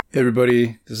Hey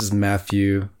everybody, this is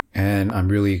Matthew, and I'm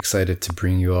really excited to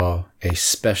bring you all a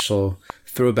special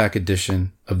throwback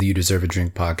edition of the You Deserve a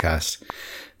Drink podcast.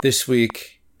 This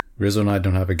week, Rizzo and I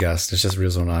don't have a guest. It's just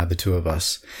Rizzo and I, the two of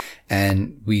us,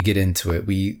 and we get into it.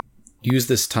 We use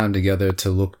this time together to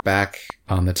look back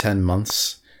on the 10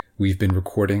 months we've been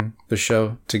recording the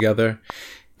show together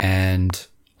and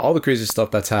all the crazy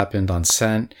stuff that's happened on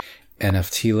Scent,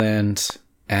 NFT Land,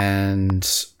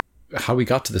 and how we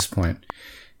got to this point.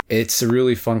 It's a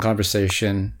really fun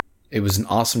conversation. It was an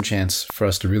awesome chance for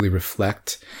us to really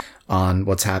reflect on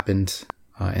what's happened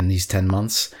in these 10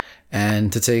 months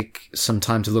and to take some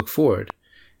time to look forward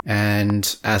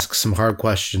and ask some hard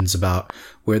questions about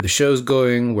where the show's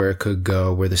going, where it could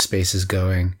go, where the space is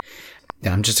going.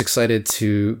 Yeah, I'm just excited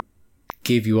to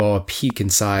give you all a peek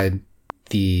inside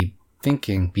the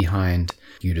thinking behind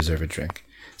You Deserve a Drink.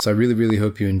 So I really, really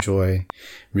hope you enjoy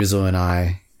Rizzo and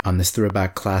I on this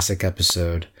throwback classic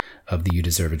episode of the You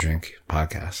Deserve a Drink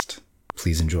podcast.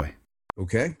 Please enjoy.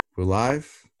 Okay, we're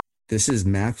live. This is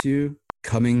Matthew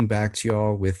coming back to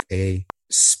y'all with a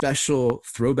special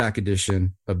throwback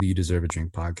edition of the You Deserve a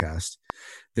Drink podcast.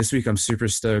 This week, I'm super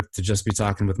stoked to just be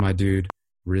talking with my dude,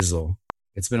 Rizzo.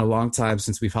 It's been a long time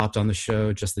since we've hopped on the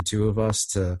show, just the two of us,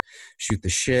 to shoot the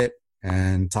shit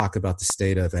and talk about the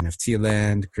state of NFT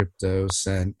land, crypto,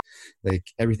 Scent, like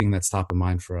everything that's top of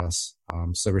mind for us.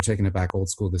 So we're taking it back old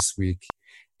school this week.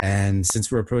 And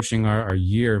since we're approaching our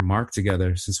year mark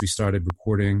together, since we started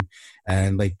recording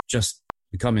and like just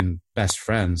becoming best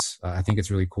friends, I think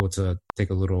it's really cool to take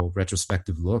a little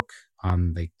retrospective look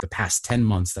on like the past 10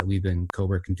 months that we've been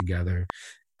co-working together,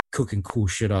 cooking cool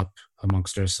shit up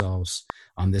amongst ourselves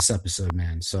on this episode,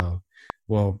 man. So,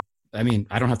 well, I mean,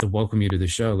 I don't have to welcome you to the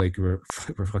show. Like we're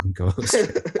fucking co-hosts.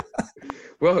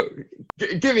 Well,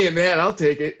 give me a man. I'll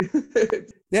take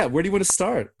it. Yeah. Where do you want to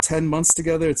start? 10 months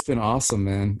together. It's been awesome,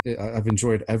 man. I've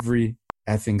enjoyed every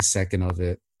effing second of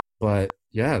it. But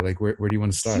yeah, like where do you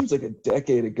want to start? Seems like a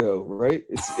decade ago, right?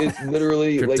 It's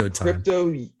literally crypto like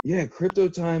time. Crypto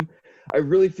time. I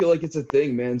really feel like it's a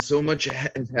thing, man. So much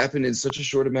has happened in such a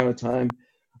short amount of time.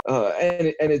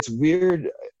 And it's weird.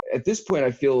 At this point,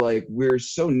 I feel like we're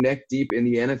so neck deep in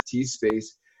the NFT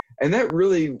space. And that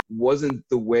really wasn't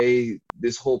the way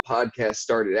this whole podcast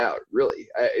started out, really.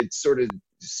 It sort of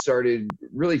started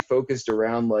really focused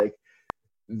around like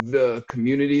the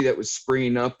community that was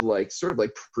springing up, like sort of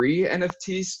like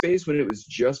pre-NFT space when it was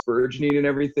just burgeoning and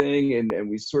everything. And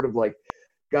we sort of like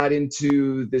got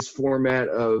into this format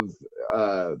of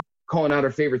calling out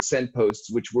our favorite Scent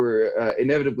posts, which were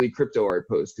inevitably crypto art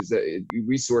posts, because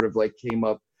we sort of like came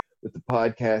up with the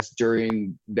podcast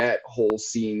during that whole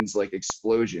scene's like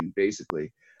explosion,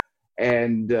 basically.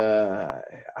 And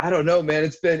I don't know, man.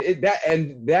 It's been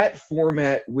that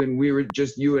format when we were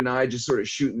just you and I just sort of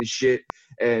shooting the shit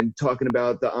and talking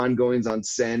about the ongoings on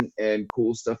Scent and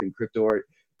cool stuff in crypto art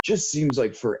just seems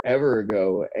like forever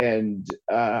ago. And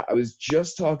I was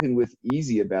just talking with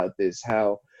Easy about this,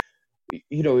 how,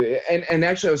 you know, and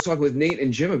actually I was talking with Nate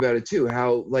and Jim about it too,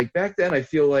 how like back then I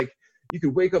feel like you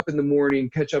could wake up in the morning,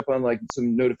 catch up on like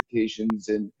some notifications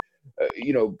and,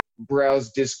 you know,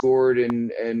 browse Discord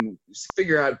and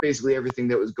figure out basically everything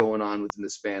that was going on within the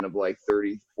span of like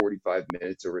 30, 45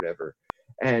 minutes or whatever.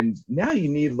 And now you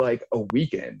need like a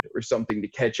weekend or something to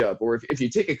catch up. Or if you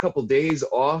take a couple days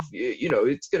off, you know,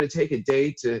 it's going to take a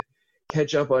day to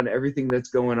catch up on everything that's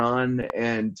going on.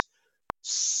 And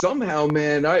somehow,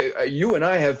 man, you and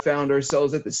I have found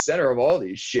ourselves at the center of all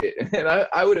these shit. And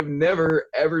I would have never,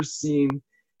 ever seen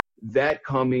that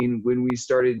coming when we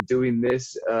started doing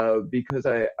this, because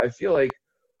I feel like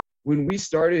when we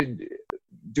started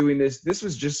doing this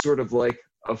was just sort of like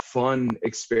a fun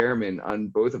experiment on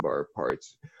both of our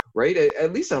parts, right?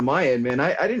 At least on my end, man,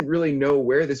 I didn't really know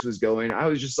where this was going. I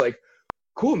was just like,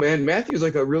 cool, man, Matthew's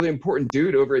like a really important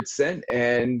dude over at Scent,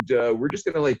 and we're just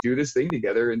gonna like do this thing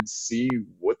together and see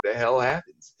what the hell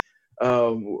happens.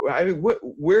 I mean,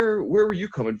 where were you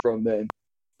coming from then?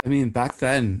 I mean, back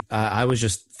then, I was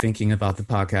just thinking about the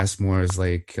podcast more as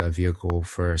like a vehicle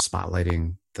for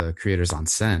spotlighting the creators on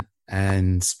Scent.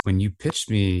 And when you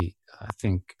pitched me, I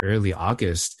think early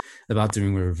August, about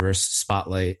doing a reverse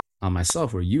spotlight on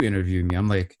myself where you interviewed me, I'm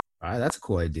like, all right, that's a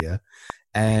cool idea.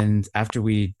 And after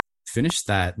we finished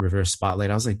that reverse spotlight,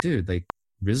 I was like, dude, like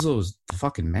Rizzo's the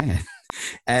fucking man.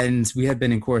 And we had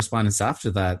been in correspondence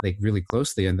after that, like really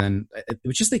closely. And then it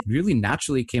just like really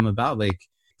naturally came about, like,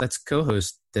 let's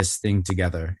co-host this thing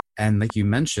together. And like you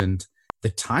mentioned, the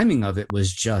timing of it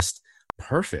was just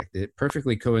perfect. It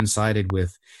perfectly coincided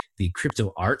with the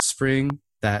crypto art spring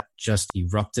that just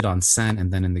erupted on Scent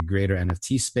and then in the greater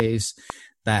NFT space.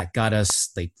 that got us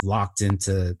like locked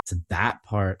into that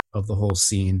part of the whole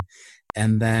scene.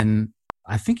 And then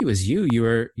I think it was you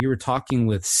were talking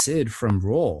with Sid from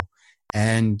Roll,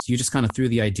 and you just kind of threw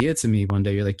the idea to me one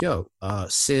day. You're like, yo,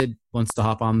 Sid wants to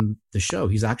hop on the show.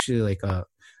 He's actually like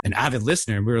an avid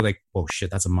listener. And we were like, oh shit,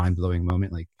 that's a mind-blowing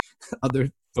moment. Like other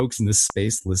folks in this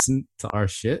space listen to our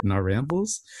shit and our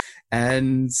rambles.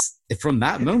 And from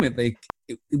that moment, like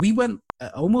we went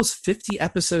almost 50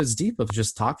 episodes deep of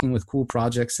just talking with cool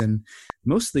projects and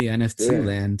mostly NFT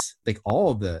land, like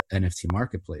all of the NFT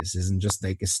marketplaces, and just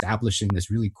like establishing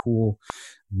this really cool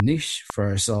niche for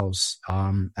ourselves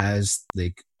as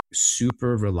like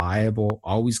super reliable,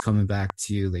 always coming back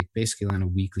to you, like basically on a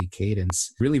weekly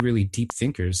cadence, really, really deep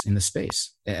thinkers in the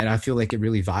space. And I feel like it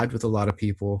really vibed with a lot of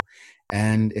people.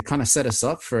 And it kind of set us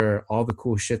up for all the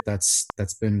cool shit that's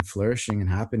been flourishing and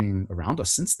happening around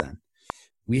us since then.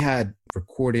 We had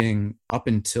recording up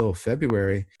until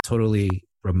February totally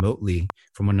remotely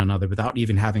from one another without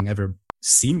even having ever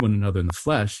seen one another in the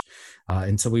flesh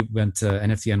until we went to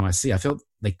NFT NYC. I felt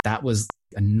like that was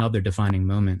another defining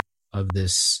moment of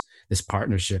this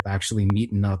partnership, actually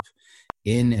meeting up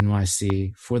in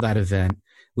NYC for that event,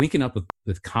 linking up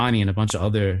with Connie and a bunch of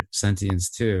other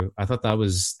sentients too. I thought that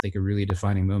was like a really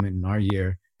defining moment in our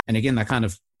year. And again, that kind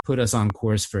of put us on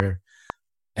course for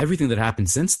everything that happened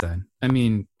since then. I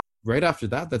mean, right after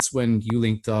that, that's when you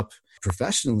linked up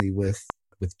professionally with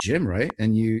Jim, right?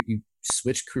 And you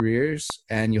switched careers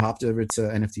and you hopped over to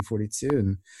NFT 42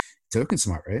 and Token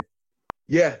Smart, right?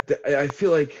 Yeah, I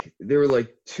feel like there were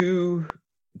like two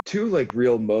like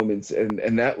real moments,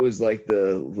 and that was like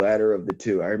the latter of the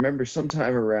two. I remember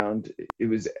sometime around, it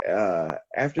was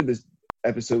after this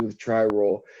episode with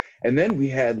Tri-Roll, and then we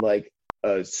had like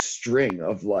a string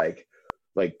of like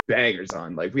bangers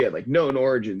on. Like we had like Known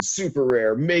Origins, Super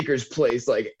Rare, Maker's Place,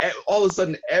 like all of a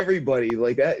sudden everybody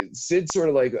like that. Sid sort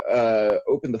of like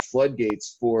opened the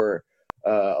floodgates for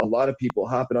a lot of people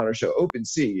hopping on our show.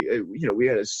 OpenSea, we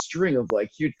had a string of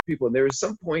like huge people, and there was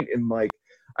some point in like,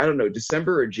 I don't know,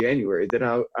 December or January, that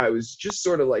I was just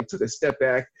sort of like took a step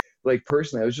back. Like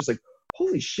personally, I was just like,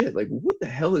 holy shit, like what the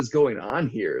hell is going on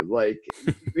here? Like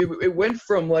it went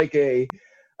from like a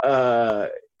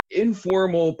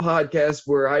informal podcast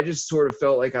where I just sort of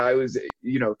felt like I was,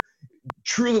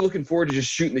 truly looking forward to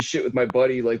just shooting the shit with my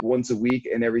buddy like once a week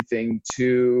and everything,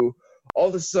 to all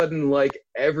of a sudden like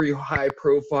every high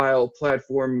profile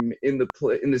platform in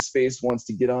the space wants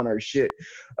to get on our shit.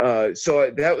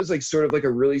 So that was like sort of like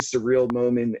a really surreal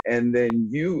moment. And then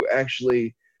you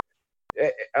actually,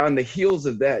 on the heels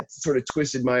of that, sort of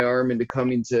twisted my arm into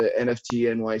coming to NFT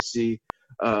NYC,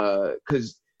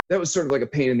 because that was sort of like a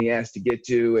pain in the ass to get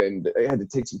to, and I had to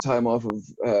take some time off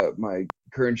of my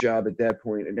current job at that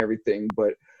point and everything.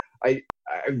 But I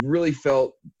really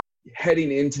felt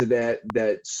heading into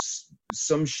that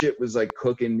some shit was like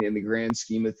cooking in the grand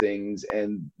scheme of things,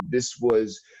 and this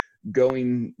was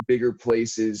going bigger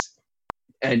places.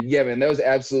 And yeah, man, that was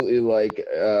absolutely like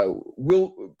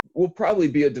will probably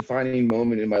be a defining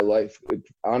moment in my life,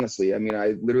 honestly. I mean,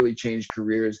 I literally changed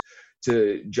careers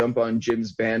to jump on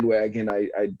Jim's bandwagon.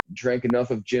 I drank enough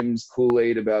of Jim's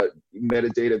Kool-Aid about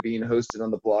metadata being hosted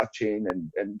on the blockchain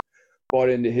and bought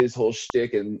into his whole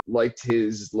shtick and liked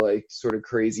his like sort of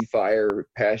crazy fire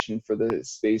passion for the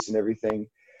space and everything.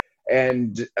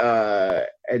 And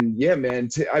yeah, man,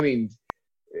 I mean,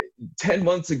 10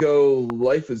 months ago,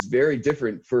 life was very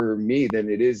different for me than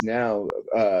it is now,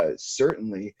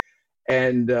 certainly.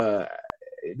 And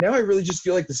now I really just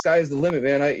feel like the sky is the limit,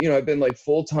 man. I've been like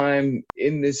full-time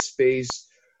in this space,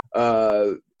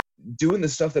 doing the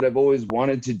stuff that I've always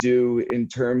wanted to do in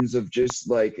terms of just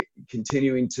like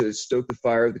continuing to stoke the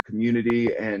fire of the community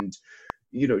and,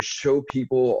 show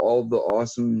people all the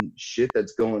awesome shit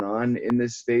that's going on in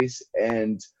this space.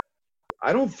 And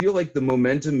I don't feel like the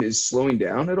momentum is slowing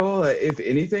down at all. If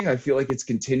anything, I feel like it's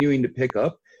continuing to pick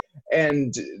up.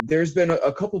 And there's been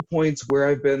a couple points where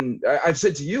I've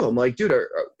said to you, I'm like, dude,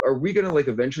 are we going to like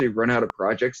eventually run out of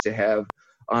projects to have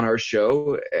on our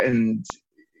show and,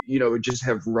 just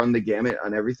have run the gamut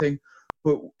on everything?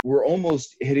 But we're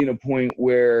almost hitting a point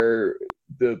where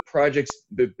the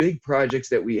big projects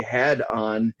that we had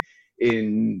on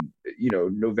in,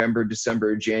 November,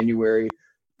 December, January,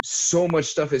 so much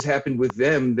stuff has happened with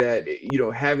them that,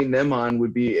 having them on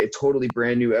would be a totally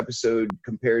brand new episode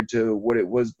compared to what it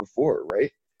was before,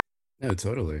 right? No,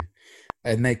 totally.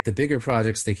 And like the bigger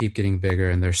projects, they keep getting bigger,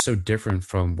 and they're so different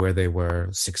from where they were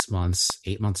 6 months,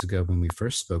 8 months ago when we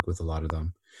first spoke with a lot of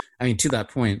them. I mean, to that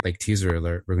point, like teaser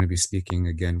alert, we're going to be speaking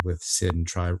again with Sid and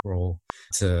Tri-Roll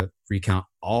to recount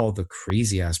all the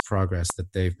crazy ass progress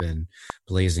that they've been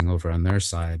blazing over on their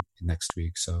side next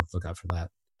week. So look out for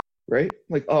that. right?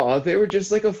 Like, oh, they were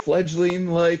just like a fledgling,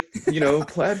 like,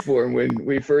 platform when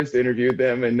we first interviewed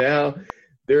them, and now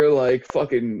they're like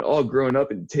fucking all grown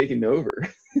up and taking over.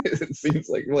 It seems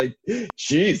like,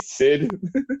 geez, Sid.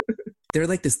 They're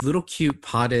like this little cute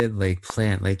potted like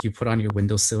plant, like you put on your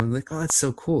windowsill and like, oh, that's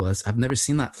so cool. I've never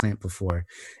seen that plant before.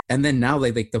 And then now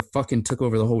like the fucking took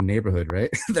over the whole neighborhood, right?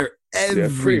 They're Yeah, pretty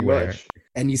everywhere. much.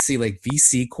 And you see like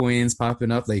VC coins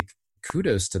popping up. Like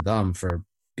kudos to them for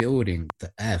building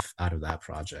the F out of that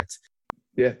project.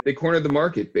 Yeah, they cornered the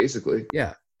market basically.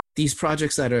 Yeah. These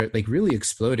projects that are like really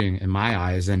exploding in my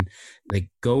eyes and like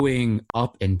going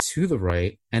up and to the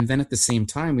right. And then at the same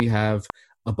time, we have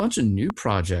a bunch of new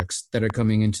projects that are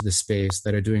coming into the space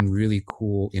that are doing really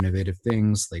cool, innovative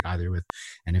things, like either with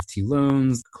NFT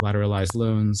loans, collateralized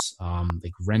loans,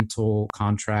 like rental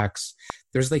contracts.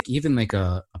 There's like even like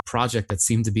a project that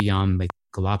seemed to be on like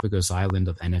Galapagos Island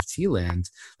of NFT land,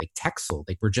 like Texel.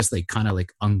 Like we're just like kind of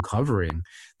like uncovering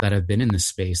that have been in the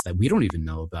space that we don't even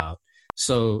know about.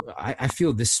 So I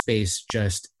feel this space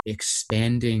just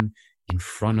expanding in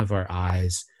front of our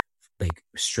eyes, like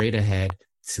straight ahead,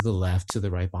 to the left, to the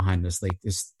right, behind us, like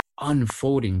this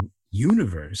unfolding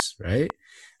universe, right?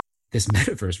 This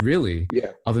metaverse, really,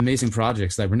 Yeah. of amazing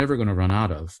projects that we're never going to run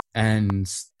out of. And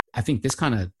I think this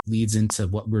kind of leads into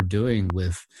what we're doing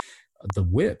with the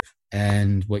Whip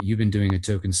and what you've been doing at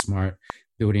Token Smart,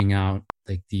 building out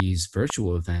like these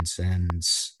virtual events. And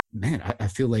man, I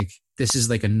feel like this is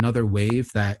like another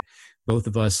wave that both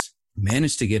of us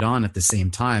managed to get on at the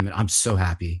same time. And I'm so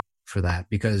happy for that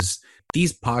because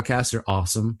these podcasts are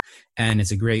awesome. And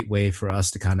it's a great way for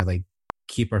us to kind of like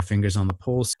keep our fingers on the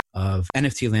pulse of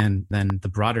NFT land, then the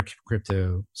broader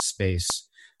crypto space.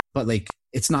 But like,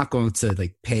 it's not going to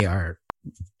like pay our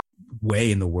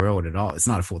way in the world at all. It's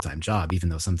not a full-time job, even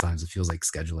though sometimes it feels like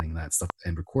scheduling that stuff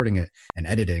and recording it and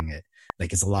editing it.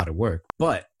 Like it's a lot of work,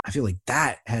 but I feel like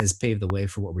that has paved the way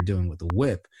for what we're doing with the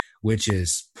Whip, which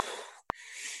is,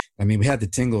 I mean, we had the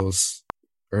tingles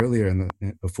earlier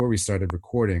before we started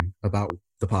recording about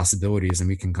the possibilities, and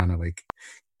we can kind of like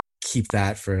keep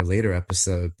that for a later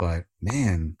episode. But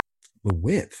man, the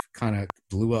Whip kind of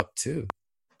blew up too.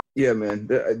 Yeah, man,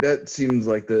 that seems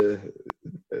like the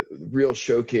real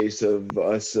showcase of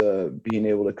us being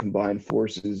able to combine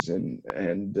forces, and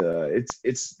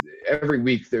it's every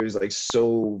week there's like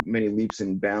so many leaps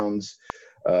and bounds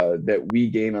that we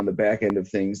gain on the back end of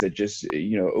things that just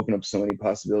open up so many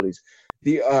possibilities.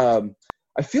 The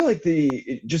I feel like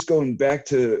just going back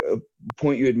to a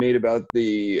point you had made about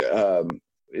the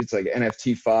it's like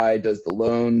NFTFi does the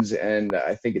loans, and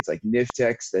I think it's like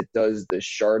Niftex that does the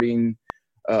sharding.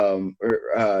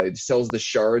 It sells the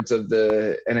shards of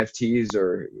the NFTs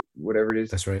or whatever it is.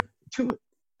 That's right.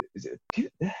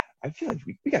 I feel like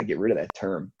we gotta get rid of that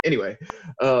term. Anyway,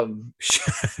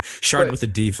 shard with a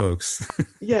D, folks.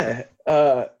 Yeah,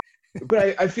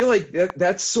 but I feel like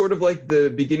that's sort of like the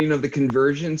beginning of the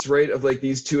convergence, right? Of like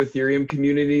these two Ethereum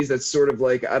communities. That's sort of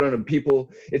like, I don't know,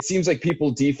 people. It seems like people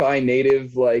DeFi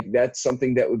native, like that's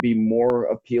something that would be more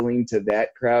appealing to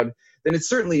that crowd than it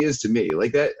certainly is to me.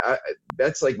 Like that,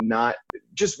 that's like not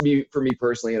just me for me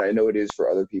personally, and I know it is for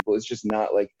other people. It's just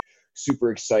not like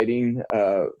super exciting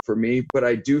for me. But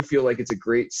I do feel like it's a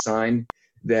great sign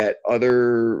that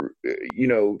other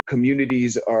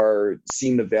communities are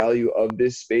seeing the value of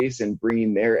this space and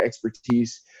bringing their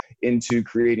expertise into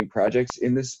creating projects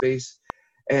in this space.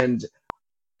 And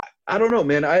I don't know,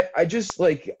 man. I just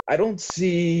like, I don't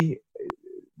see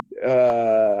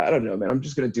I don't know, man. I'm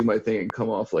just gonna do my thing and come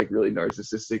off like really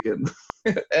narcissistic and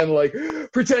and like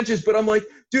pretentious. But I'm like,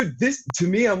 dude, this to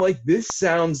me, I'm like, this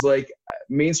sounds like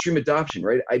mainstream adoption,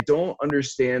 right? I don't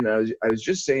understand. I was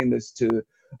just saying this to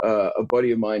a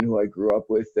buddy of mine who I grew up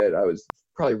with, that I was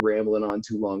probably rambling on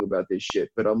too long about this shit.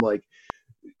 But I'm like,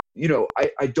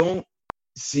 I don't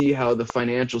see how the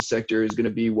financial sector is going to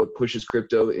be what pushes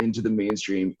crypto into the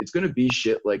mainstream. It's going to be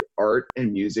shit like art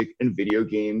and music and video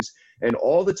games and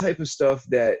all the type of stuff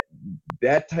that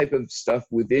type of stuff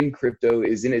within crypto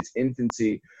is in its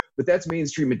infancy, but that's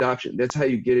mainstream adoption. That's how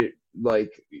you get it,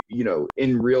 like,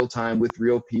 in real time with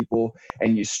real people,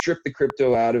 and you strip the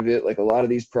crypto out of it. Like a lot of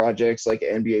these projects like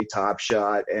NBA Top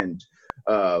Shot and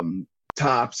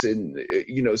Tops and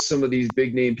some of these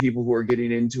big name people who are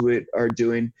getting into it are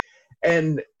doing.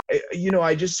 And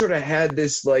I just sort of had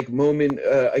this like moment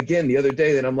again the other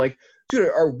day that I'm like, dude,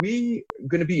 are we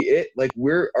gonna be it? Like,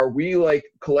 are we like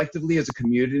collectively as a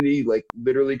community like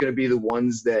literally gonna be the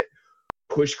ones that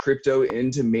push crypto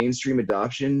into mainstream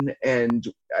adoption? And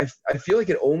I feel like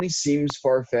it only seems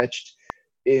far-fetched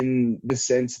in the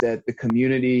sense that the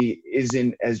community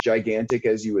isn't as gigantic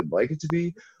as you would like it to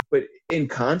be. But in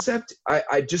concept,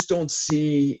 I just don't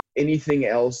see anything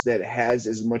else that has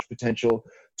as much potential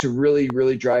to really,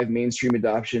 really drive mainstream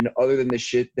adoption other than the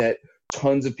shit that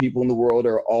tons of people in the world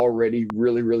are already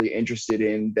really, really interested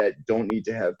in that don't need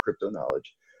to have crypto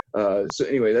knowledge. So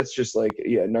anyway, that's just like,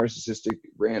 yeah, narcissistic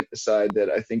rant aside, that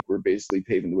I think we're basically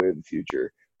paving the way of the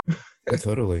future. Oh,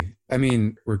 totally. I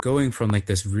mean, we're going from like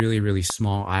this really, really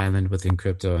small island within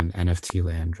crypto and NFT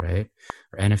land, right?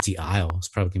 Or NFT Isle is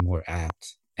probably more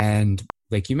apt. And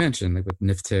like you mentioned, like with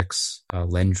Niftix,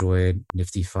 Lendroid,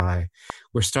 Niftyfi,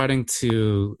 we're starting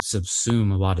to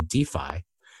subsume a lot of DeFi.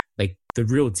 Like the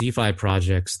real DeFi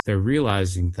projects, they're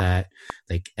realizing that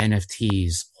like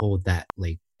NFTs hold that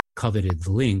like coveted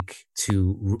link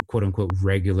to quote unquote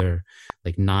regular,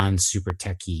 like non super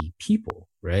techie people,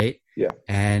 right? Yeah.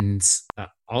 And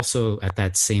also at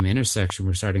that same intersection,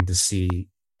 we're starting to see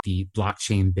the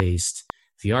blockchain based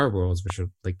VR worlds, which are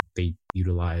like they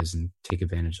utilize and take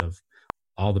advantage of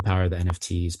all the power of the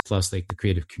NFTs, plus like the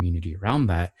creative community around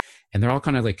that. And they're all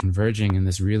kind of like converging in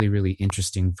this really, really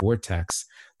interesting vortex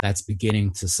that's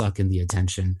beginning to suck in the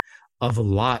attention of a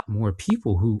lot more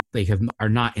people who like are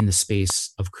not in the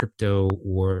space of crypto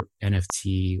or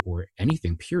NFT or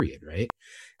anything, period, right?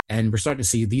 And we're starting to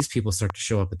see these people start to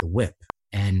show up at the whip.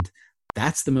 And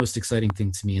that's the most exciting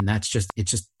thing to me. And it's just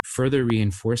further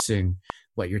reinforcing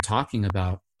what you're talking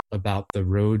about the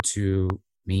road to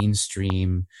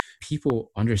mainstream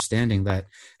people understanding that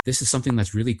this is something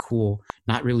that's really cool,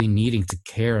 not really needing to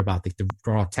care about the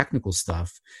raw technical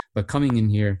stuff, but coming in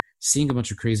here, seeing a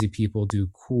bunch of crazy people do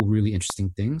cool, really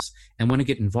interesting things and want to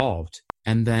get involved.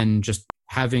 And then just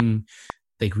having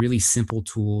like really simple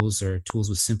tools or tools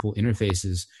with simple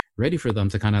interfaces ready for them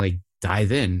to kind of like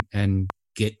dive in and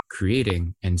get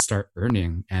creating and start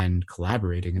earning and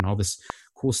collaborating and all this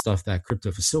cool stuff that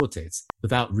crypto facilitates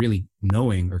without really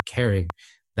knowing or caring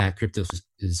that crypto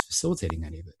is facilitating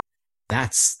any of it.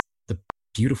 That's the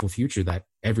beautiful future that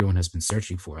everyone has been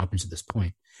searching for up until this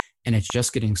point. And it's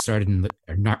just getting started in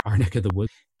our neck of the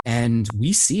woods. And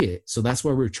we see it. So that's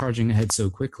why we're charging ahead so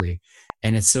quickly.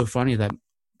 And it's so funny that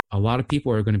a lot of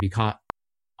people are going to be caught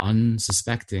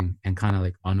unsuspecting and kind of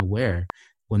like unaware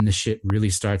when the shit really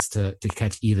starts to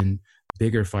catch even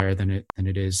bigger fire than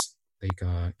it is like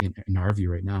in our view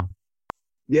right now.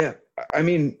 Yeah, I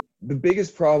mean, the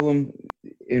biggest problem,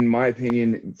 in my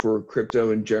opinion, for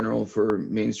crypto in general, for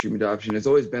mainstream adoption, has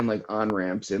always been like on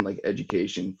ramps and like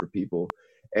education for people.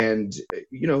 And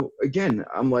again,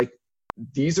 I'm like,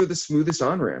 these are the smoothest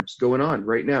on ramps going on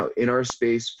right now in our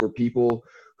space for people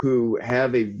who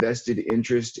have a vested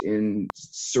interest in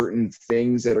certain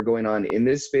things that are going on in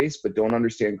this space but don't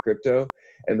understand crypto.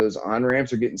 And those on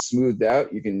ramps are getting smoothed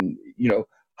out. You can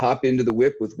hop into the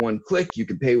whip with one click. You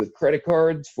can pay with credit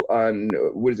cards on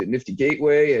Nifty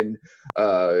Gateway and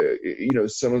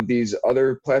some of these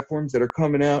other platforms that are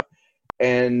coming out.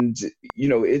 And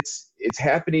it's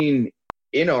happening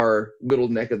in our little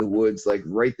neck of the woods, like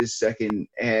right this second.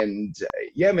 And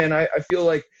yeah, man, I feel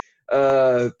like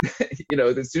as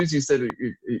soon as you said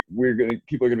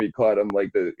people are gonna be caught, I'm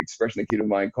like, the expression that came to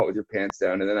mind, caught with your pants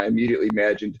down. And then I immediately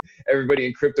imagined everybody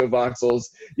in crypto voxels,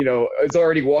 is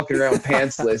already walking around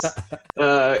pantsless.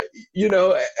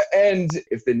 And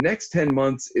if the next 10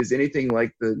 months is anything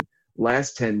like the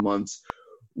last 10 months,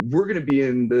 we're gonna be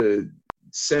in the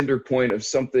center point of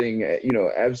something,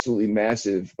 absolutely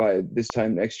massive by this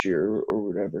time next year or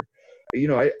whatever.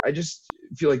 I just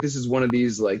feel like this is one of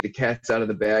these, like, the cat's out of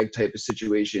the bag type of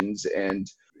situations, and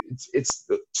it's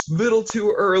a little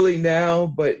too early now,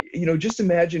 but just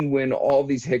imagine when all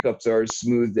these hiccups are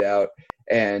smoothed out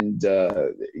and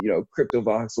crypto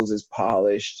voxels is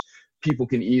polished, people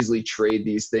can easily trade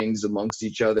these things amongst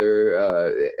each other,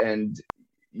 and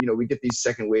we get these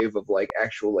second wave of like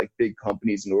actual like big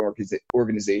companies and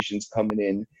organizations coming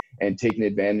in and taking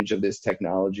advantage of this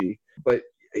technology. But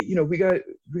we got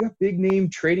big name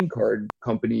trading card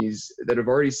companies that have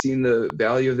already seen the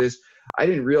value of this. I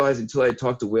didn't realize until I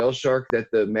talked to Whale Shark that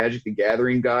the Magic the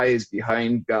Gathering guy is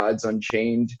behind Gods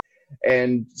Unchained.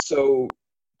 And so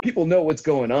people know what's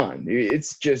going on.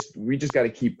 It's just, we just got to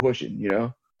keep pushing,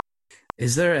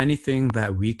 Is there anything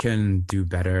that we can do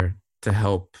better to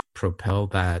help propel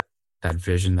that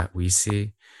vision that we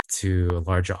see to a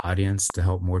larger audience, to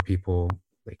help more people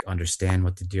like understand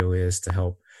what the deal is, to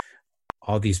help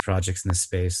all these projects in this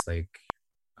space, like,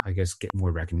 I guess, get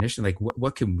more recognition? Like,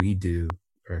 what can we do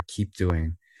or keep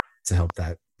doing to help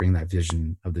bring that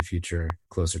vision of the future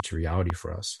closer to reality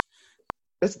for us?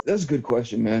 That's a good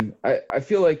question, man. I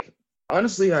feel like,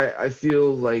 honestly, I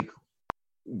feel like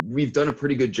we've done a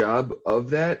pretty good job of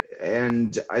that.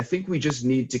 And I think we just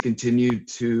need to continue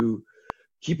to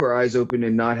keep our eyes open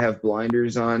and not have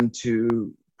blinders on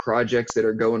to projects that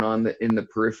are going on in the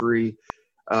periphery.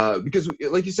 Because,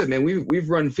 like you said, man, we've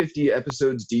run 50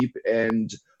 episodes deep, and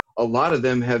a lot of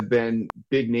them have been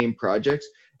big name projects,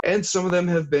 and some of them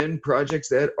have been projects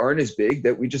that aren't as big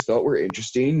that we just thought were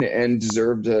interesting and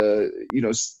deserved a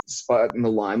spot in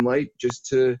the limelight just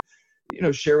to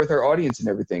share with our audience and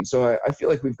everything. So I feel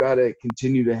like we've got to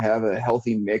continue to have a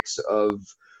healthy mix of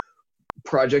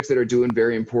projects that are doing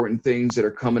very important things that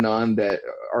are coming on that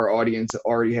our audience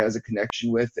already has a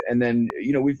connection with. And then,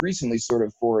 we've recently sort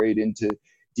of forayed into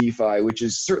DeFi, which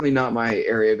is certainly not my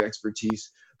area of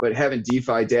expertise, but having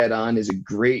DeFi Dad on is a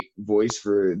great voice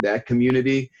for that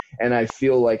community. And I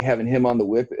feel like having him on the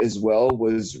whip as well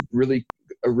was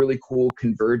a really cool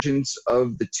convergence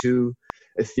of the two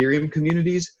Ethereum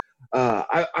communities.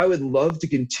 I would love to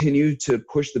continue to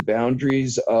push the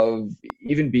boundaries of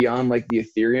even beyond like the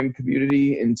Ethereum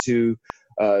community into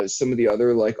some of the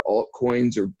other like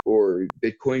altcoins or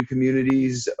Bitcoin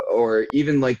communities, or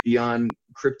even like beyond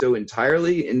crypto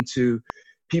entirely into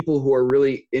people who are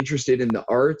really interested in the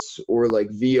arts or like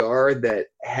VR that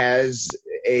has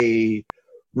a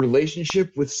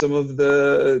relationship with some of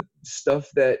the stuff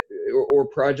that or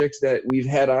projects that we've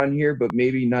had on here, but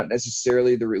maybe not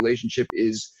necessarily the relationship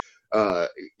is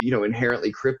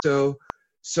inherently crypto.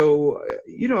 So,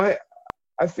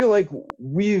 I feel like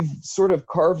we've sort of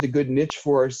carved a good niche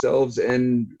for ourselves,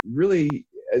 and really,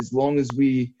 as long as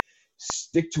we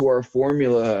stick to our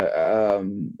formula,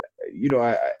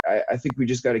 I think we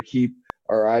just got to keep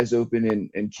our eyes open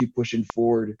and keep pushing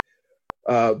forward.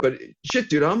 But shit,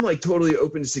 dude, I'm like totally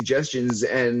open to suggestions.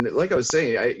 And like I was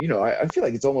saying, I feel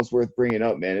like it's almost worth bringing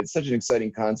up, man. It's such an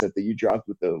exciting concept that you dropped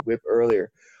with the whip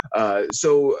earlier.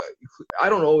 So I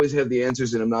don't always have the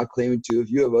answers, and I'm not claiming to. If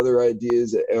you have other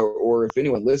ideas, or if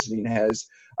anyone listening has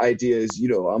ideas,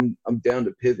 I'm down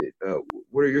to pivot.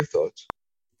 What are your thoughts?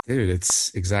 Dude,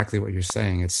 it's exactly what you're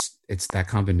saying. It's that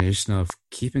combination of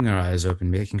keeping our eyes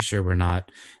open, making sure we're not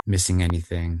missing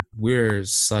anything. We're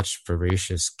such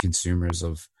voracious consumers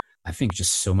of, I think,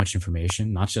 just so much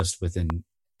information, not just within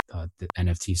the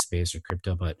NFT space or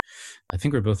crypto, but I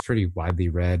think we're both pretty widely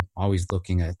read, always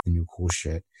looking at the new cool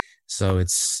shit. So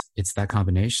it's that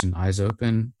combination, eyes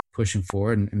open, pushing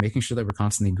forward, and making sure that we're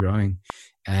constantly growing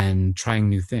and trying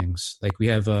new things. Like we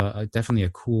have definitely a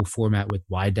cool format with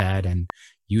YDAD, and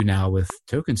you now with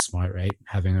Token Smart, right?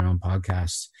 Having our own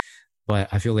podcast. But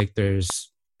I feel like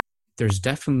there's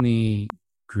definitely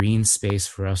green space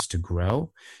for us to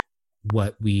grow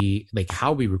what we like,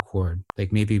 how we record.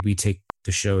 Like maybe we take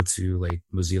the show to like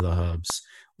Mozilla Hubs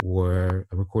or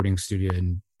a recording studio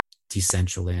in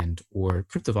Decentraland or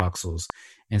CryptoVoxels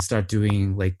and start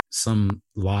doing like some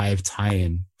live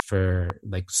tie-in for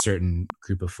like certain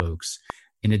group of folks,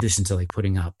 in addition to like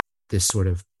putting up this sort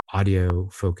of audio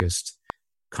focused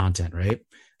content, right?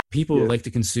 People like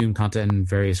to consume content in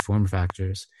various form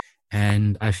factors.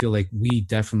 And I feel like we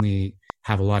definitely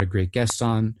have a lot of great guests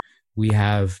on. We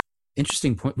have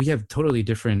we have totally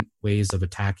different ways of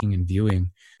attacking and viewing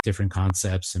different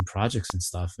concepts and projects and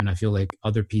stuff. And I feel like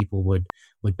other people would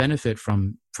benefit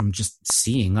from just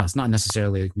seeing us, not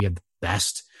necessarily like we have the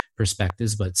best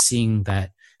perspectives, but seeing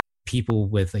that people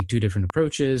with like two different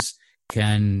approaches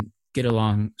can get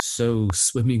along so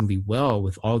swimmingly well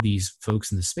with all these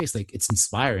folks in the space. Like it's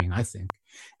inspiring, I think.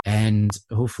 And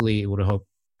hopefully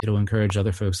it'll encourage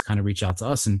other folks to kind of reach out to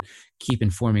us and keep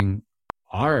informing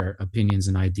our opinions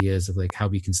and ideas of like how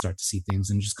we can start to see things,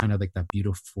 and just kind of like that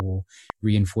beautiful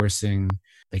reinforcing,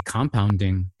 like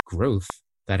compounding growth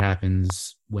that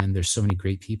happens when there's so many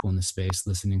great people in the space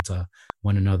listening to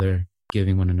one another,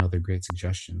 giving one another great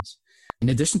suggestions. In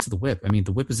addition to the whip, I mean,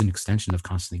 the whip is an extension of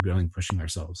constantly growing, pushing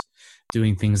ourselves,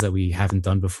 doing things that we haven't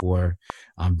done before,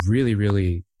 really,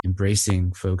 really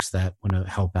embracing folks that want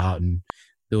to help out and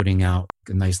building out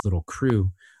a nice little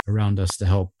crew around us to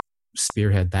help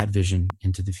spearhead that vision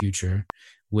into the future,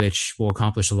 which will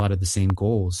accomplish a lot of the same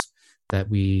goals that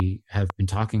we have been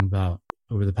talking about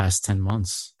over the past 10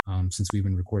 months since we've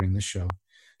been recording this show.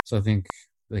 So I think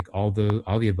like all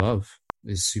the above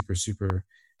is super, super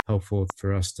helpful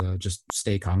for us to just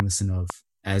stay cognizant of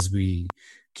as we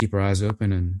keep our eyes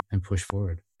open and push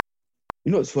forward.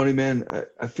 You know, it's funny, man.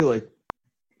 I feel like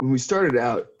when we started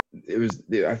out, I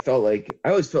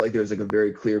always felt like there was like a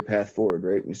very clear path forward,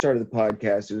 right? When we started the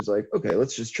podcast, it was like, okay,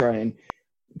 let's just try and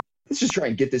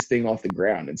get this thing off the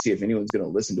ground and see if anyone's going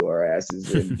to listen to our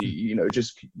asses and,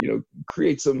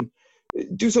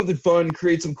 do something fun,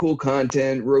 create some cool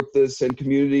content, rope this and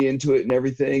community into it and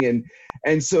everything. And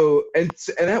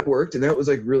that worked. And that was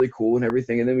like really cool and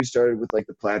everything. And then we started with like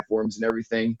the platforms and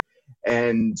everything.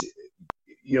 And,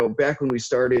 back when we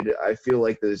started, I feel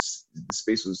like the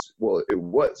space was, well, it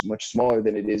was much smaller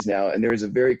than it is now. And there was a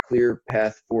very clear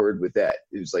path forward with that.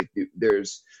 It was like,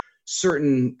 there's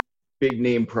certain big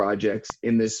name projects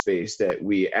in this space that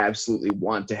we absolutely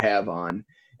want to have on.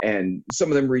 And some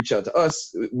of them reached out to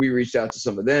us. We reached out to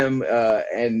some of them,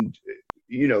 and,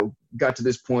 got to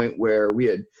this point where we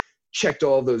had checked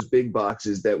all those big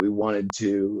boxes that we wanted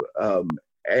to.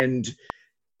 And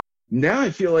now I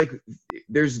feel like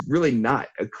there's really not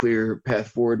a clear path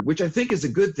forward, which I think is a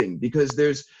good thing, because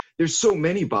there's so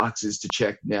many boxes to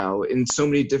check now in so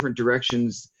many different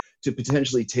directions to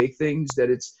potentially take things, that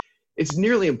it's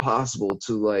nearly impossible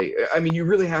to you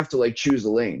really have to choose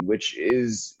a lane, which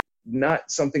is not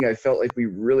something I felt like we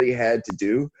really had to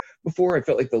do before. I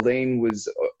felt like the lane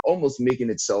was almost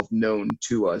making itself known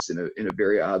to us in a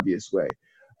very obvious way.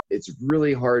 It's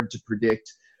really hard to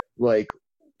predict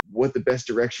what the best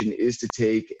direction is to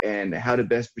take and how to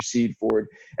best proceed forward.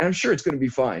 And I'm sure it's going to be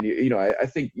fine. I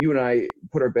think you and I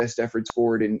put our best efforts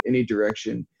forward in any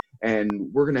direction, and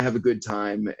we're going to have a good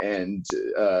time. And,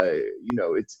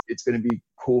 it's going to be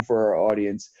cool for our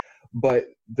audience. But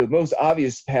the most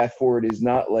obvious path forward is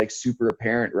not super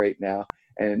apparent right now.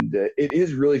 And it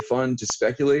is really fun to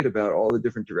speculate about all the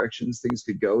different directions things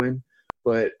could go in.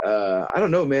 But I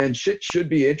don't know, man, shit should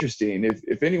be interesting.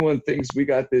 If anyone thinks we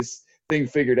got this thing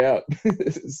figured out,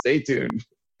 stay tuned.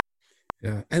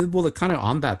 Yeah. And well, kind of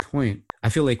on that point, I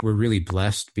feel like we're really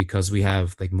blessed because we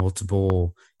have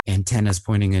multiple antennas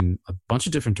pointing in a bunch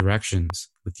of different directions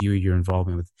with your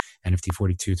involvement with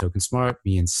NFT42, Token Smart,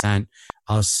 me and Cent,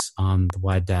 us on the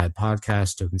Wide Dad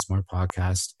podcast, Token Smart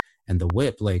podcast, and the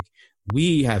Whip.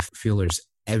 We have feelers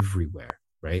everywhere,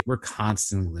 right? We're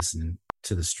constantly listening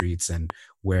to the streets and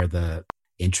where the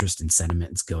interest and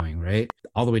sentiment is going, right?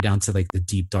 All the way down to the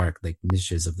deep dark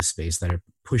niches of the space that are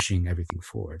pushing everything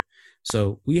forward.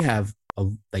 So we have a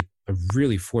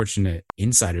really fortunate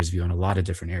insider's view on a lot of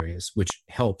different areas, which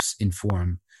helps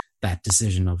inform that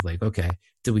decision of okay,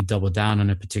 do we double down on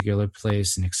a particular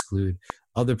place and exclude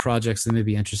other projects that may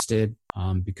be interested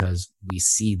because we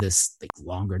see this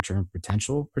longer term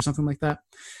potential or something like that.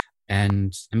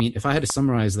 And I mean, if I had to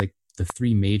summarize the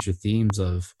three major themes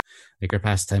of our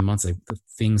past 10 months, the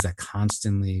things that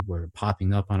constantly were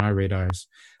popping up on our radars,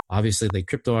 obviously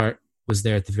crypto art was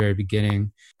there at the very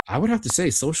beginning. I would have to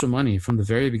say social money from the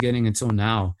very beginning until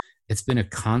now, it's been a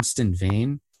constant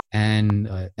vein and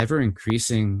ever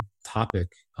increasing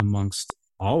topic amongst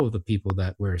all of the people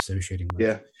that we're associating with.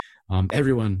 Yeah.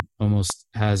 Everyone almost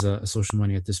has a social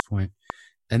money at this point.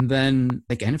 And then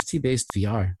NFT based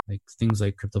VR, things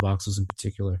like CryptoVoxels in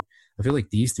particular. I feel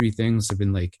these three things have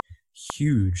been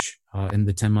huge in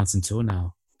the 10 months until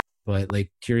now. But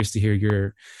curious to hear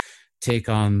your take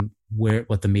on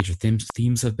what the major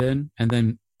themes have been. And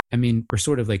then, I mean, we're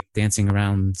sort of dancing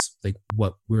around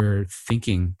what we're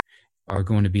thinking are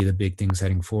going to be the big things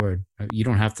heading forward. You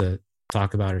don't have to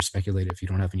talk about or speculate if you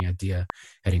don't have any idea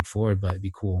heading forward, but it'd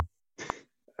be cool.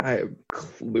 I am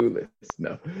clueless.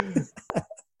 No.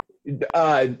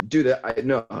 I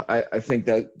think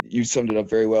that you summed it up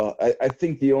very well. I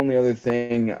think the only other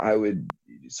thing I would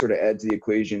sort of add to the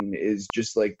equation is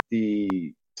just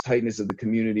the tightness of the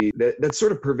community that's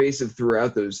sort of pervasive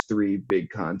throughout those three big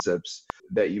concepts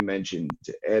that you mentioned.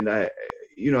 And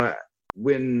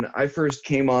when I first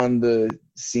came on the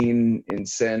scene in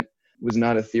Cent, was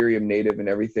not Ethereum native and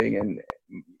everything, and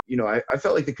I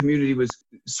felt like the community was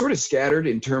sort of scattered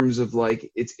in terms of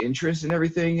its interest and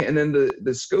everything. And then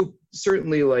the scope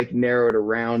certainly narrowed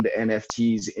around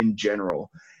NFTs in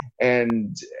general.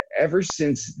 And ever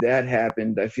since that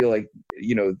happened, I feel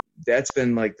that's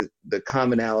been the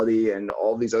commonality, and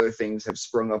all these other things have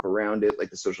sprung up around it,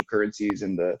 the social currencies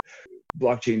and the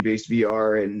blockchain based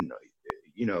VR, and,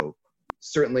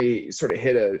 certainly sort of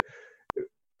hit a,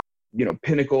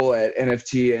 pinnacle at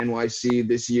NFT NYC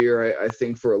this year, I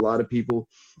think, for a lot of people,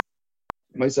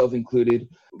 myself included.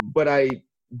 But I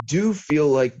do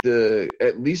feel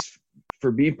at least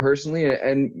for me personally,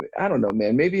 and I don't know,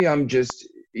 man, maybe I'm just,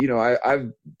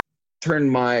 I've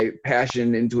turned my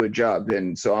passion into a job.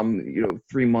 And so I'm,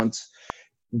 3 months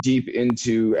deep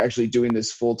into actually doing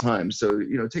this full time. So,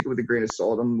 take it with a grain of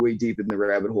salt. I'm way deep in the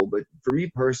rabbit hole. But for me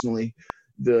personally,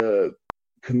 the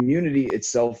community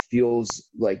itself feels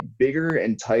bigger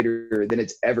and tighter than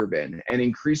it's ever been, and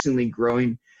increasingly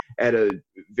growing at a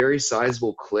very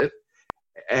sizable clip.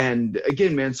 And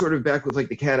again, man, sort of back with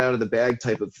the cat out of the bag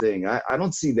type of thing. I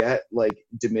don't see that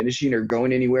diminishing or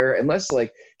going anywhere unless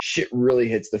shit really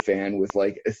hits the fan with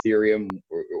Ethereum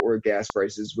or gas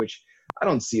prices, which I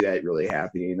don't see that really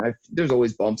happening. There's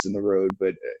always bumps in the road,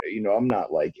 but I'm not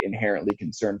inherently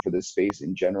concerned for this space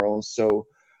in general. So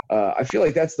I feel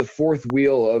like that's the fourth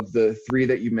wheel of the three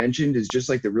that you mentioned, is just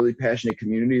like the really passionate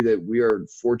community that we are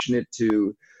fortunate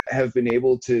to have been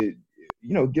able to,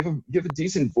 give a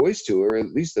decent voice to, or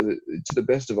at least to the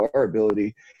best of our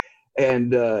ability.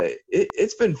 And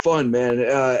it's been fun, man.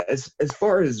 As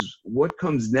far as what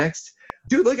comes next,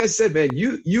 dude, like I said, man,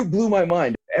 you blew my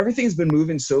mind. Everything's been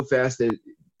moving so fast that,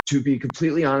 to be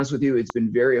completely honest with you, it's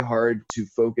been very hard to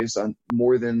focus on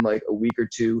more than like a week or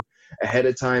two ahead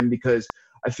of time, because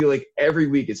I feel like every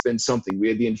week it's been something. We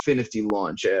had the Infinity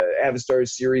launch, Avastar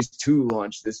Series 2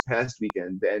 launch this past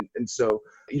weekend. And so,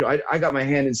 I got my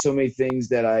hand in so many things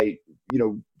that I,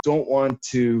 don't want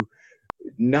to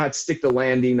not stick the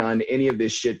landing on any of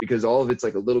this shit, because all of it's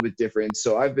like a little bit different.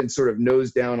 So I've been sort of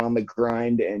nose down on the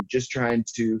grind and just trying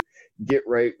to get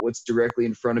right what's directly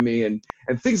in front of me. And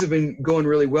things have been going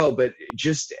really well, but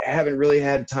just haven't really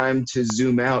had time to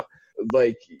zoom out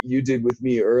like you did with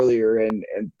me earlier and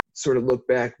sort of look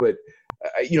back. But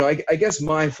I guess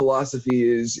my philosophy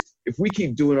is, if we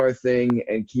keep doing our thing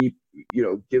and keep,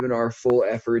 giving our full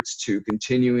efforts to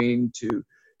continuing to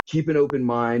keep an open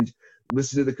mind,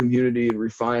 listen to the community, and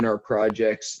refine our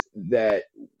projects, that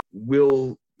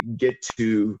we'll get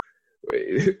to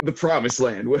the promised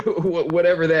land.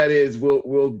 Whatever that is,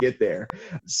 we'll get there.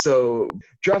 So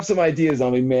drop some ideas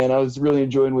on me, man. I was really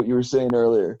enjoying what you were saying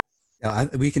earlier.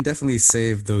 We can definitely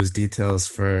save those details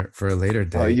for a later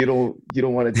day. Oh, you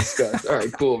don't want to discuss. All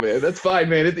right, cool, man. That's fine,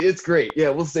 man. It's great. Yeah,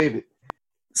 we'll save it.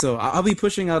 So I'll be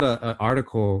pushing out an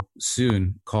article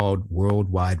soon called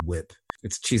Worldwide Whip.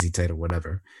 It's a cheesy title,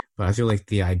 whatever. But I feel like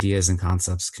the ideas and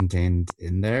concepts contained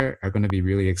in there are going to be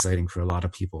really exciting for a lot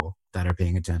of people that are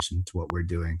paying attention to what we're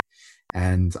doing.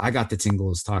 And I got the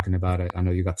tingles talking about it. I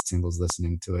know you got the tingles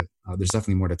listening to it. There's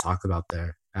definitely more to talk about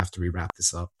there after we wrap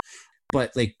this up.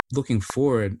 But like looking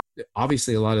forward,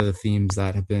 obviously a lot of the themes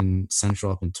that have been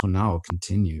central up until now will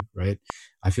continue, right?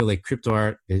 I feel like crypto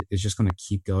art is just going to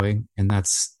keep going. And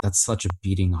that's such a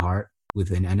beating heart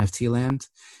within NFT land.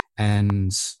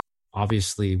 And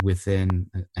obviously within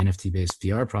an NFT-based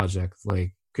VR project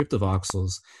like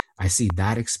CryptoVoxels, I see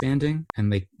that expanding, and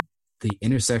like the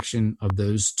intersection of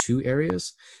those two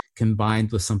areas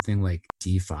combined with something like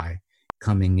DeFi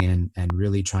coming in and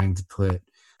really trying to put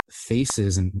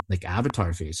faces and like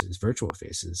avatar faces, virtual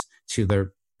faces, to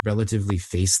their relatively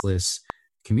faceless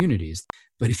communities.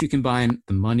 But if you combine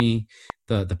the money,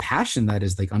 the passion that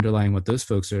is like underlying what those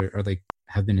folks are like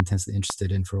have been intensely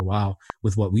interested in for a while,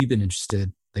 with what we've been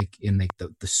interested like in, like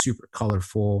the super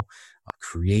colorful,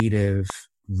 creative,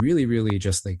 really, really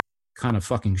just like kind of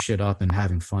fucking shit up and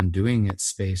having fun doing it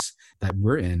space that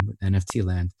we're in with NFT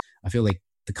land, I feel like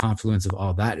the confluence of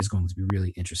all that is going to be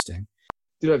really interesting.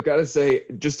 Dude, I've got to say,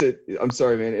 I'm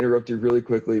sorry, man, interrupt you really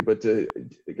quickly, but to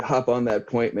hop on that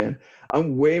point, man,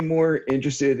 I'm way more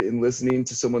interested in listening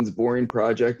to someone's boring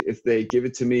project if they give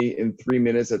it to me in 3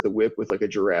 minutes at the whip with like a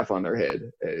giraffe on their head.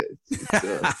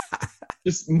 It's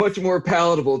just much more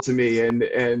palatable to me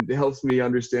and helps me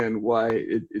understand why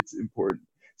it's important.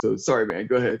 So sorry, man,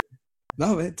 go ahead.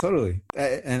 No, man, totally.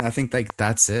 And I think like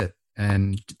that's it.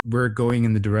 And we're going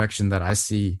in the direction that I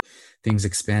see things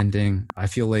expanding. I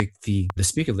feel like the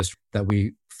speaker list that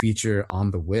we feature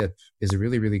on the whip is a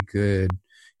really, really good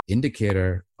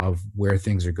indicator of where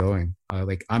things are going.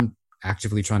 Like I'm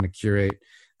actively trying to curate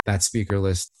that speaker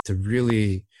list to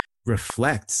really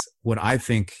reflect what I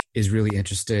think is really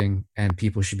interesting and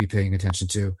people should be paying attention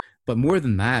to. But more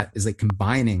than that is like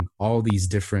combining all these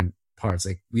different parts.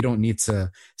 Like we don't need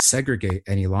to segregate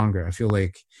any longer. I feel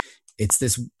like it's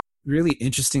this really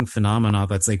interesting phenomena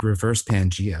that's like reverse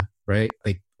Pangea, right?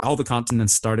 Like all the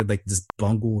continents started like this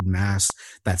bungled mass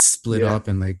that split up,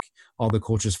 and like all the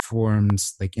cultures formed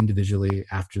like individually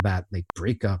after that like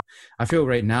breakup. I feel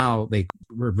right now like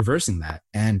we're reversing that,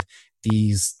 and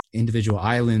these individual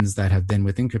islands that have been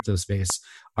within crypto space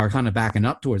are kind of backing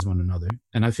up towards one another.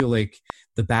 And I feel like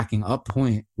the backing up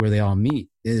point where they all meet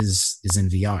is in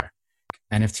VR.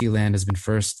 NFT land has been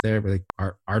first there, but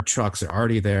like our trucks are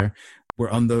already there. We're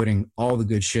unloading all the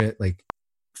good shit, like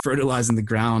fertilizing the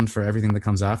ground for everything that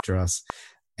comes after us.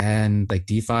 And like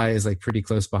DeFi is like pretty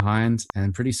close behind,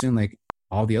 and pretty soon like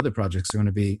all the other projects are going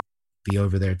to be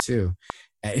over there too.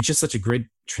 It's just such a great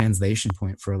translation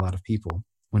point for a lot of people.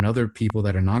 When other people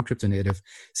that are non-crypto native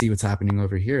see what's happening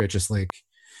over here, it just like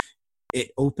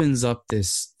it opens up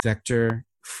this vector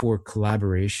for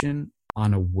collaboration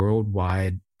on a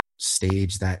worldwide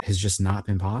stage that has just not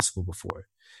been possible before.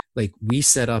 Like we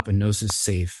set up a Gnosis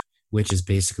Safe, which is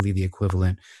basically the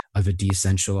equivalent of a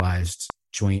decentralized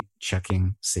joint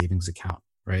checking savings account,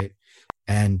 right?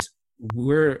 And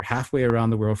we're halfway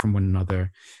around the world from one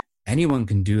another. anyone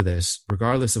can do this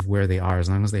regardless of where they are, as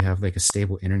long as they have like a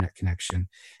stable internet connection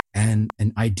and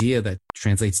an idea that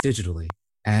translates digitally.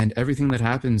 And everything that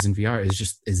happens in VR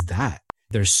is that.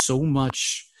 There's so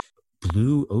much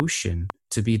blue ocean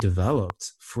to be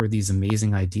developed for these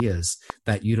amazing ideas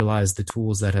that utilize the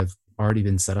tools that have already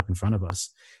been set up in front of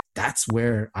us. That's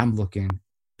where I'm looking.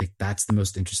 Like, that's the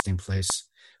most interesting place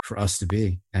for us to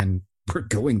be. And we're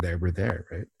going there. We're there,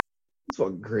 right? It's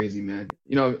fucking crazy, man.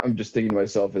 You know, I'm just thinking to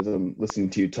myself as I'm listening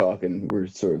to you talk, and we're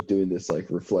sort of doing this like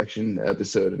reflection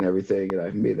episode and everything. And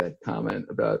I've made that comment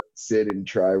about Sid and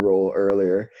Tri-Roll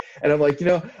earlier, and I'm like, you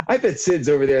know, I bet Sid's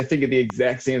over there thinking the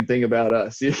exact same thing about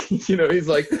us. You know, he's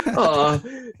like,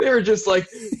 they were just like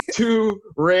two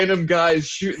random guys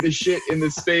shooting the shit in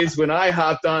the space when I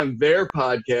hopped on their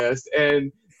podcast,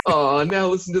 and now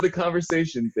listen to the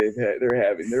conversations they're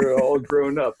having. They're all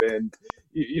grown up and,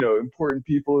 you know, important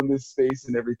people in this space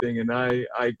and everything. And I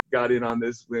got in on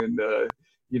this when,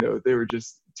 you know, they were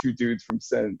just two dudes from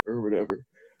Scent or whatever.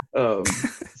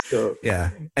 So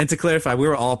yeah. And to clarify, we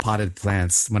were all potted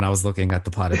plants when I was looking at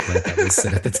the potted plant that was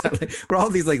Sid at the time. Like, we're all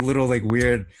these like little like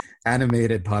weird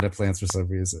animated potted plants for some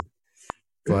reason.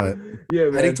 But yeah,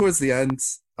 man. Heading towards the end,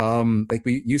 like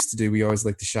we used to do, we always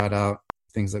like to shout out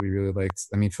things that we really liked.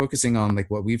 I mean, focusing on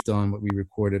like what we've done, what we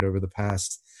recorded over the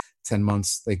past 10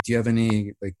 months, like, do you have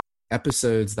any like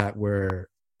episodes that were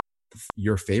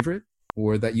your favorite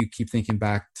or that you keep thinking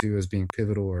back to as being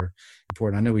pivotal or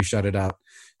important? I know we shouted out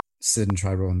Sid and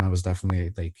Tri-Roll, and that was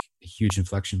definitely like a huge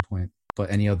inflection point,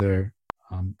 but any other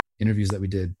interviews that we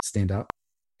did stand out?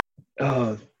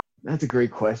 Oh, that's a great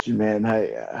question, man.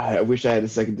 I wish I had a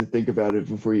second to think about it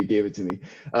before you gave it to me.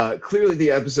 Clearly,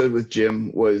 the episode with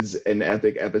Jim was an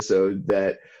epic episode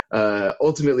that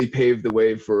ultimately paved the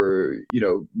way for, you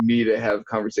know, me to have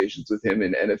conversations with him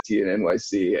in NFT and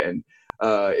NYC, and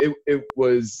it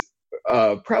was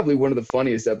probably one of the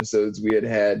funniest episodes we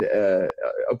had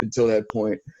up until that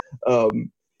point.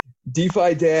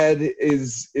 DeFi Dad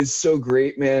is so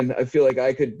great, man. I feel like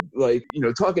I could, like, you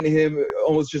know, talking to him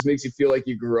almost just makes you feel like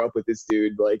you grew up with this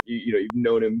dude. Like, you know, you've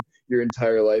known him your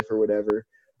entire life or whatever.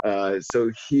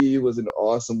 So he was an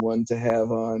awesome one to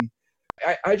have on.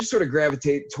 I just sort of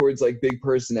gravitate towards like big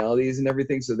personalities and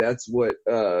everything. So that's what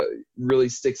really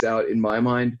sticks out in my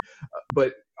mind.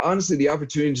 But honestly, the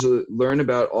opportunity to learn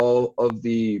about all of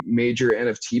the major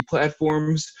NFT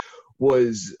platforms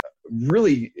was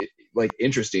really like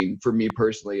interesting for me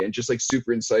personally, and just like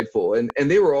super insightful, and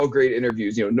they were all great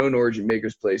interviews. You know, Known Origin,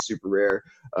 Maker's Place, Super Rare,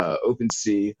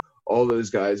 OpenSea, all those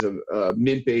guys of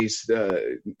Mint-based,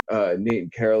 Nate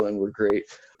and Carolyn were great.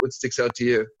 What sticks out to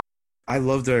you? I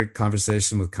loved our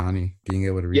conversation with Connie, being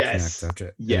able to reconnect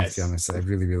after. Yes. I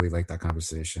really, really liked that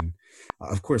conversation.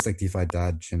 Of course, like DeFi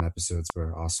Dad Jim episodes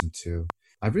were awesome too.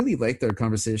 I really liked our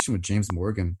conversation with James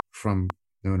Morgan from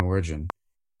Known Origin.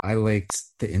 I liked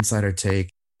the insider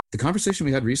take. The conversation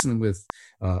we had recently with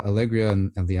Allegria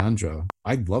and Leandro,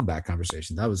 I love that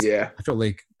conversation. That was, I felt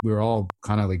like we were all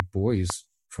kind of like boys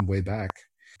from way back.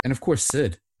 And of course,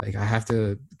 Sid. Like, I have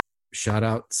to shout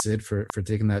out Sid for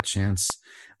taking that chance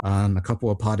on a couple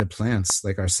of potted plants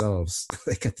like ourselves,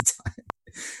 like at the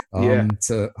time,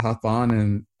 to hop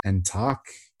on and talk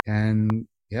and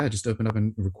just open up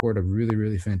and record a really,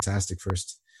 really fantastic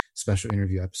first special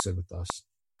interview episode with us.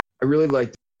 I really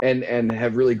liked and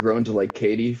have really grown to like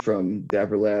Katie from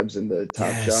Dapper Labs and the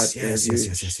Top Shot.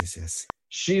 Yes.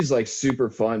 She's like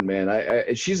super fun,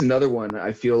 man. She's another one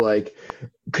I feel like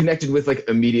connected with like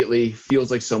immediately. Feels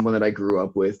like someone that I grew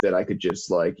up with that I could just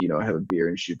like, you know, have a beer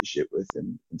and shoot the shit with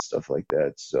and stuff like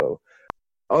that. So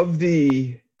of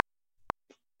the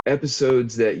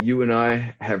episodes that you and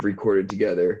I have recorded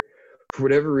together, for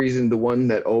whatever reason, the one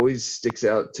that always sticks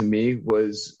out to me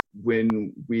was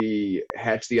when we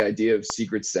hatched the idea of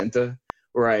Secret Santa,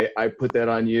 where I put that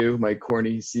on you, my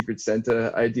corny Secret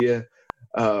Santa idea.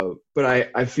 But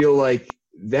I feel like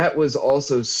that was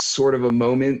also sort of a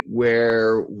moment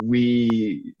where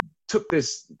we took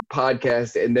this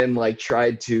podcast and then like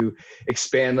tried to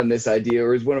expand on this idea. It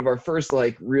was one of our first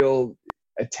like real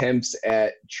attempts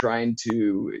at trying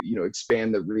to, you know,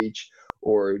 expand the reach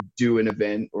or do an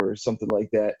event or something like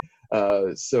that.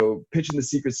 So pitching the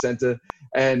Secret Santa,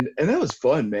 and that was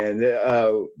fun, man.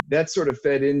 That sort of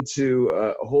fed into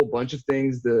a whole bunch of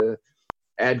things. The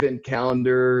Advent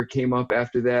calendar came up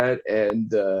after that,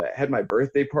 and had my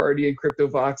birthday party in Crypto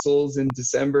Voxels in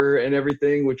December and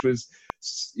everything, which was,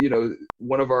 you know,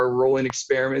 one of our rolling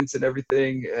experiments and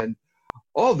everything. And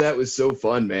all of that was so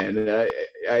fun, man. And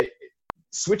I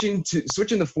switching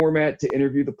the format to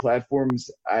interview the platforms,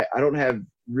 I don't have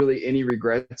really any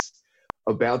regrets.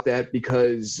 about that,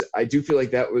 because I do feel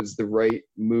like that was the right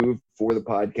move for the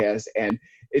podcast. And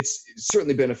it's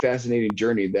certainly been a fascinating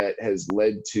journey that has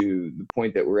led to the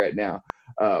point that we're at now.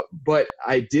 But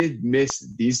I did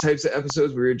miss these types of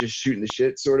episodes. We were just shooting the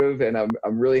shit sort of. And I'm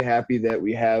really happy that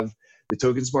we have the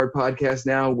Token Smart podcast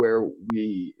now, where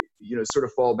we, sort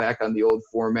of fall back on the old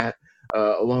format,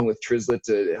 along with Trizlet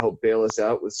to help bail us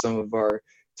out with some of our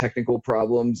technical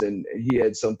problems. And he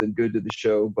adds something good to the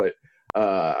show. But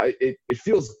it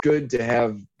feels good to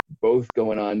have both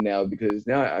going on now, because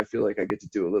now I feel like I get to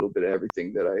do a little bit of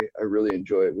everything that I really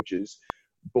enjoy, which is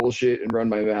bullshit and run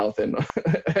my mouth and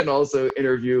and also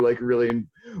interview like really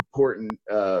important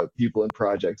people and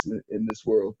projects in this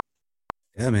world.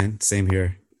 Yeah, man, same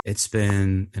here. It's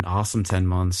been an awesome 10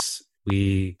 months.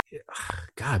 We've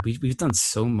done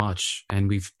so much, and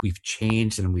we've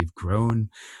changed and we've grown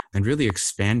and really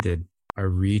expanded our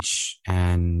reach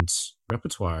and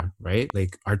repertoire, right?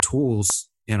 Like our tools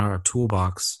in our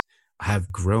toolbox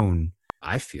have grown,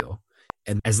 I feel.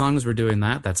 And as long as we're doing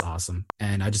that, that's awesome.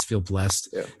 And I just feel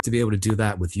blessed to be able to do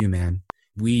that with you, man.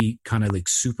 We kind of like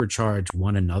supercharge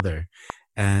one another,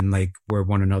 and like we're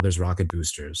one another's rocket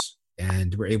boosters.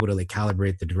 And we're able to like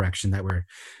calibrate the direction that we're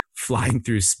flying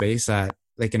through space at,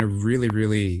 like in a really,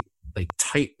 really like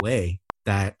tight way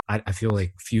that I feel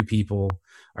like few people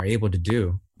are able to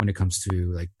do when it comes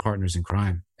to like partners in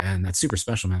crime. And that's super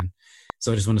special, man.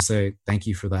 So I just want to say thank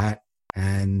you for that.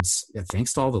 And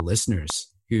thanks to all the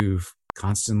listeners who've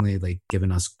constantly like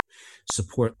given us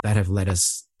support, that have let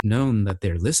us known that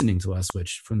they're listening to us,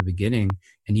 which from the beginning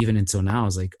and even until now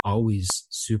is like always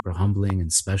super humbling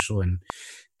and special, and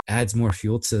adds more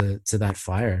fuel to that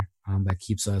fire that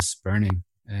keeps us burning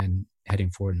and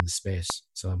heading forward in the space.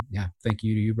 So yeah, thank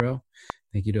you to you, bro.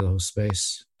 Thank you to the whole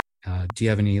space. Do you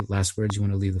have any last words you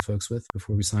want to leave the folks with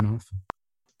before we sign off?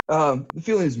 The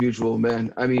feeling is mutual,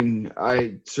 man. I mean,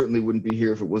 I certainly wouldn't be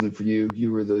here if it wasn't for you.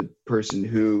 You were the person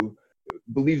who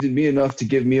believed in me enough to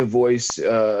give me a voice,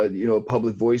 a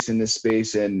public voice in this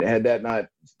space. And had that not,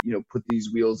 put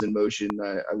these wheels in motion,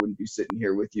 I wouldn't be sitting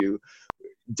here with you,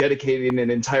 dedicating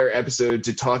an entire episode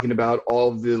to talking about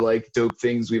all the like dope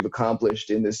things we've accomplished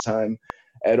in this time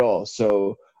at all.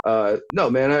 So, no,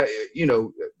 man, I,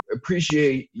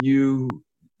 appreciate you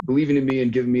believing in me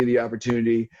and giving me the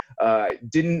opportunity.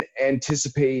 Didn't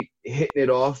anticipate hitting it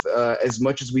off as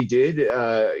much as we did.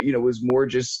 It was more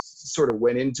just sort of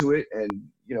went into it and,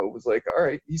 was like, all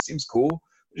right, he seems cool.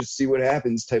 Just see what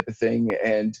happens type of thing.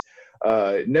 And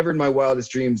never in my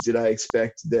wildest dreams did I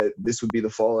expect that this would be the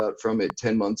fallout from it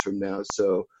 10 months from now.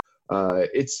 So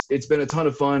it's been a ton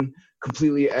of fun.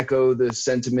 Completely echo the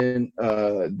sentiment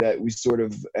that we sort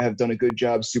of have done a good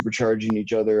job supercharging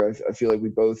each other. I feel like we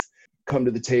both come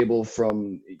to the table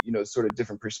from, sort of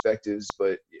different perspectives,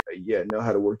 but know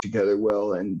how to work together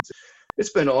well. And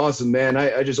it's been awesome, man.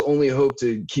 I just only hope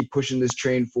to keep pushing this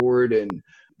train forward. And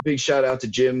big shout out to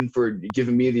Jim for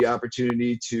giving me the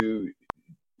opportunity to,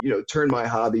 turn my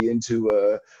hobby into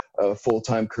a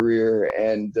full-time career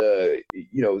and,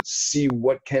 see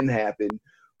what can happen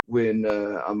when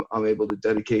I'm able to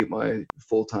dedicate my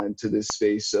full-time to this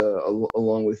space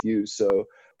along with you. So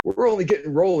we're only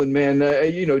getting rolling, man.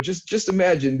 Just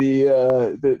imagine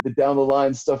the down the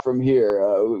line stuff from here.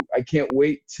 I can't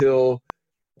wait till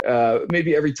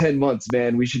maybe every 10 months,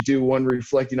 man. We should do one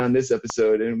reflecting on this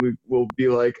episode, and we'll be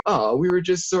like, we had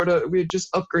just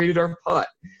upgraded our pot.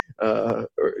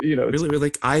 We're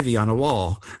like ivy on a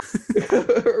wall.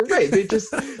 Right. They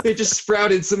just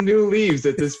sprouted some new leaves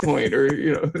at this point, or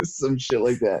some shit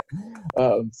like that.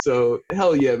 So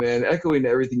hell yeah, man. Echoing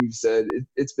everything you've said,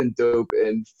 it's been dope,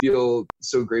 and feel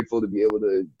so grateful to be able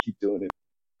to keep doing it.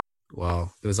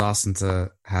 Well, it was awesome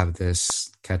to have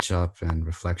this catch up and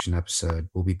reflection episode.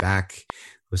 We'll be back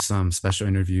with some special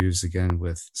interviews again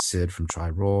with Sid from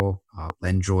Tri-Roll,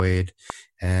 Lendroid,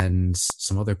 and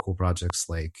some other cool projects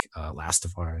like Last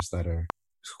of Ours that are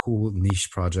cool niche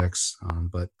projects,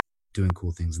 but doing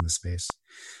cool things in the space.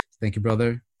 Thank you,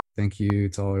 brother. Thank you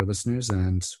to all our listeners,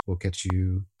 and we'll catch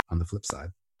you on the flip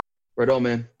side. Right on,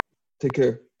 man. Take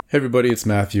care. Hey everybody, it's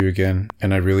Matthew again,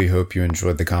 and I really hope you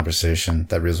enjoyed the conversation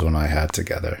that Rizzo and I had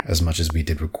together as much as we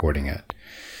did recording it.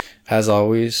 As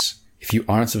always, if you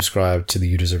aren't subscribed to the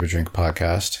You Deserve a Drink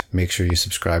podcast, make sure you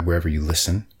subscribe wherever you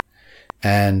listen,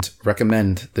 and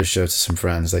recommend the show to some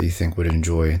friends that you think would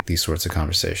enjoy these sorts of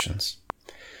conversations.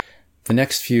 The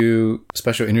next few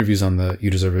special interviews on the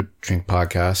You Deserve a Drink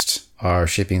podcast are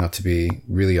shaping up to be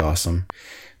really awesome.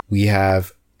 We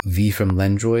have V from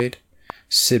Lendroid,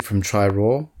 Sid from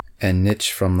Tri-Roll, and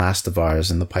Niche from Last of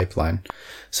Ours in the pipeline.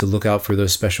 So look out for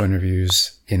those special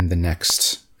interviews in the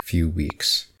next few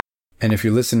weeks. And if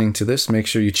you're listening to this, make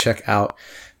sure you check out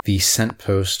the Cent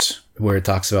post where it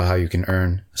talks about how you can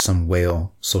earn some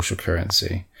whale social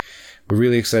currency. We're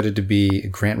really excited to be a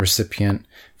grant recipient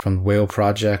from the Whale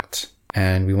Project,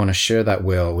 and we want to share that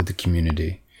whale with the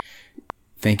community.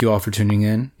 Thank you all for tuning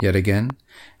in yet again,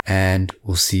 and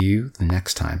we'll see you the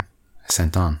next time.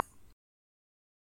 Cent on.